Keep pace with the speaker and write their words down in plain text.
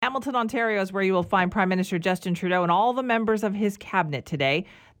Hamilton, Ontario is where you will find Prime Minister Justin Trudeau and all the members of his cabinet today.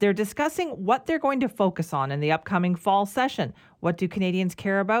 They're discussing what they're going to focus on in the upcoming fall session. What do Canadians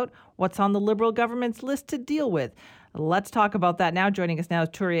care about? What's on the Liberal government's list to deal with? Let's talk about that now. Joining us now is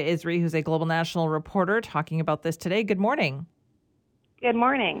Touria Isri, who's a Global National reporter, talking about this today. Good morning. Good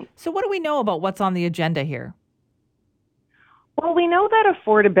morning. So what do we know about what's on the agenda here? Well, we know that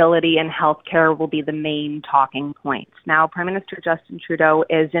affordability and healthcare will be the main talking points. Now, Prime Minister Justin Trudeau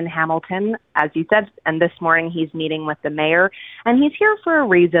is in Hamilton, as you said, and this morning he's meeting with the mayor, and he's here for a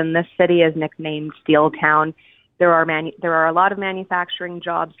reason. This city is nicknamed Steel Town. There are a lot of manufacturing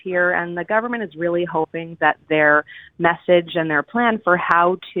jobs here, and the government is really hoping that their message and their plan for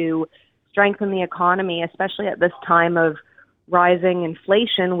how to strengthen the economy, especially at this time of rising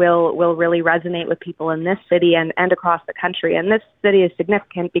inflation, will really resonate with people in this city and across the country. And this city is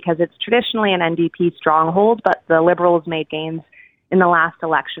significant because it's traditionally an NDP stronghold, but the Liberals made gains in the last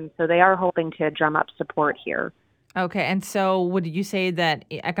election, so they are hoping to drum up support here. Okay, and so would you say that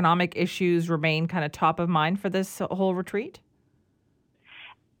economic issues remain kind of top of mind for this whole retreat?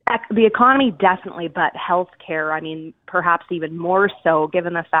 The economy definitely, but healthcare, perhaps even more so,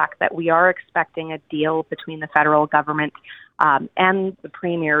 given the fact that we are expecting a deal between the federal government and the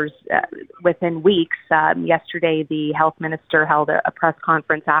premiers within weeks. Yesterday, the health minister held a press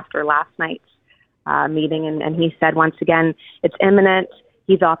conference after last night's meeting, and he said once again, it's imminent.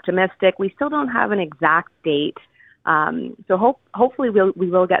 He's optimistic. We still don't have an exact date. So hopefully we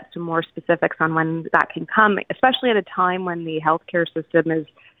will get some more specifics on when that can come, especially at a time when the healthcare system is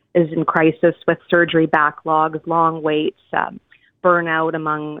in crisis with surgery backlogs, long waits, burnout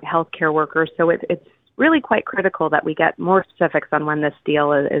among healthcare workers. So it's really quite critical that we get more specifics on when this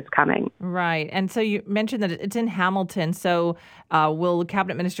deal is coming. Right. And so you mentioned that it's in Hamilton. So will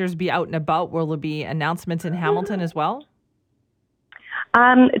cabinet ministers be out and about? Will there be announcements in Hamilton as well?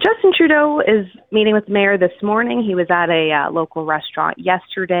 Justin Trudeau is meeting with the mayor this morning. He was at a local restaurant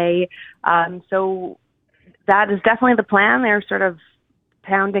yesterday. So that is definitely the plan. They're sort of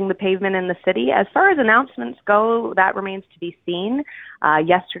pounding the pavement in the city. As far as announcements go, that remains to be seen.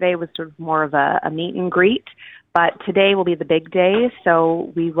 Yesterday was sort of more of a meet and greet, but today will be the big day.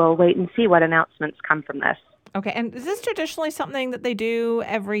 So we will wait and see what announcements come from this. Okay. And is this traditionally something that they do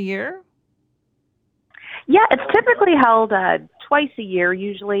every year? Yeah, it's typically held twice a year,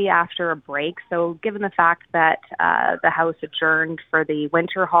 usually after a break. So given the fact that the House adjourned for the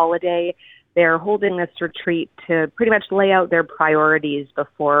winter holiday, they're holding this retreat to pretty much lay out their priorities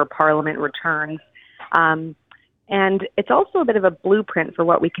before Parliament returns. And it's also a bit of a blueprint for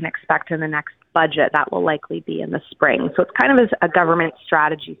what we can expect in the next budget that will likely be in the spring. So it's kind of a government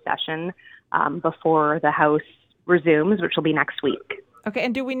strategy session before the House resumes, which will be next week. Okay,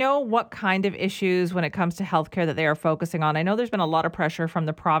 and do we know what kind of issues when it comes to healthcare that they are focusing on? I know there's been a lot of pressure from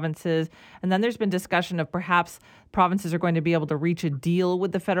the provinces, and then there's been discussion of perhaps provinces are going to be able to reach a deal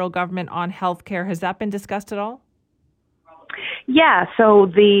with the federal government on healthcare. Has that been discussed at all? Yeah, so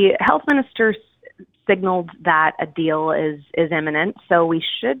the health minister signaled that a deal is imminent, so we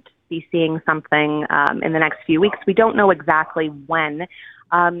should be seeing something in the next few weeks. We don't know exactly when.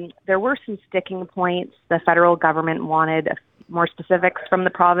 There were some sticking points. The federal government wanted more specifics from the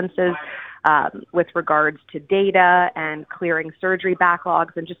provinces with regards to data and clearing surgery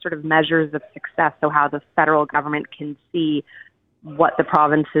backlogs and just sort of measures of success, so how the federal government can see what the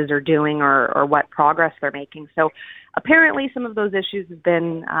provinces are doing or what progress they're making. So apparently some of those issues have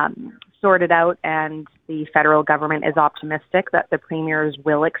been sorted out, and the federal government is optimistic that the premiers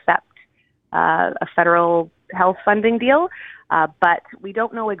will accept a federal health funding deal, but we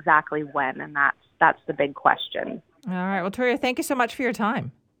don't know exactly when, and that's the big question. All right. Well, Touria, thank you so much for your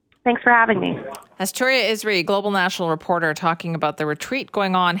time. Thanks for having me. That's Touria Isri, Global National reporter, talking about the retreat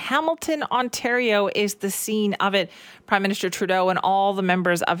going on. Hamilton, Ontario is the scene of it. Prime Minister Trudeau and all the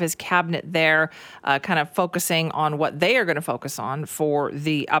members of his cabinet there kind of focusing on what they are going to focus on for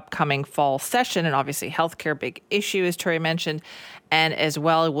the upcoming fall session. And obviously healthcare, big issue, as Touria mentioned. And as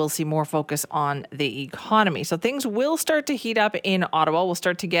well, we'll see more focus on the economy. So things will start to heat up in Ottawa. We'll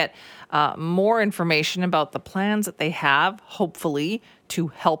start to get more information about the plans that they have, hopefully, to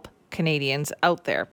help Canadians out there.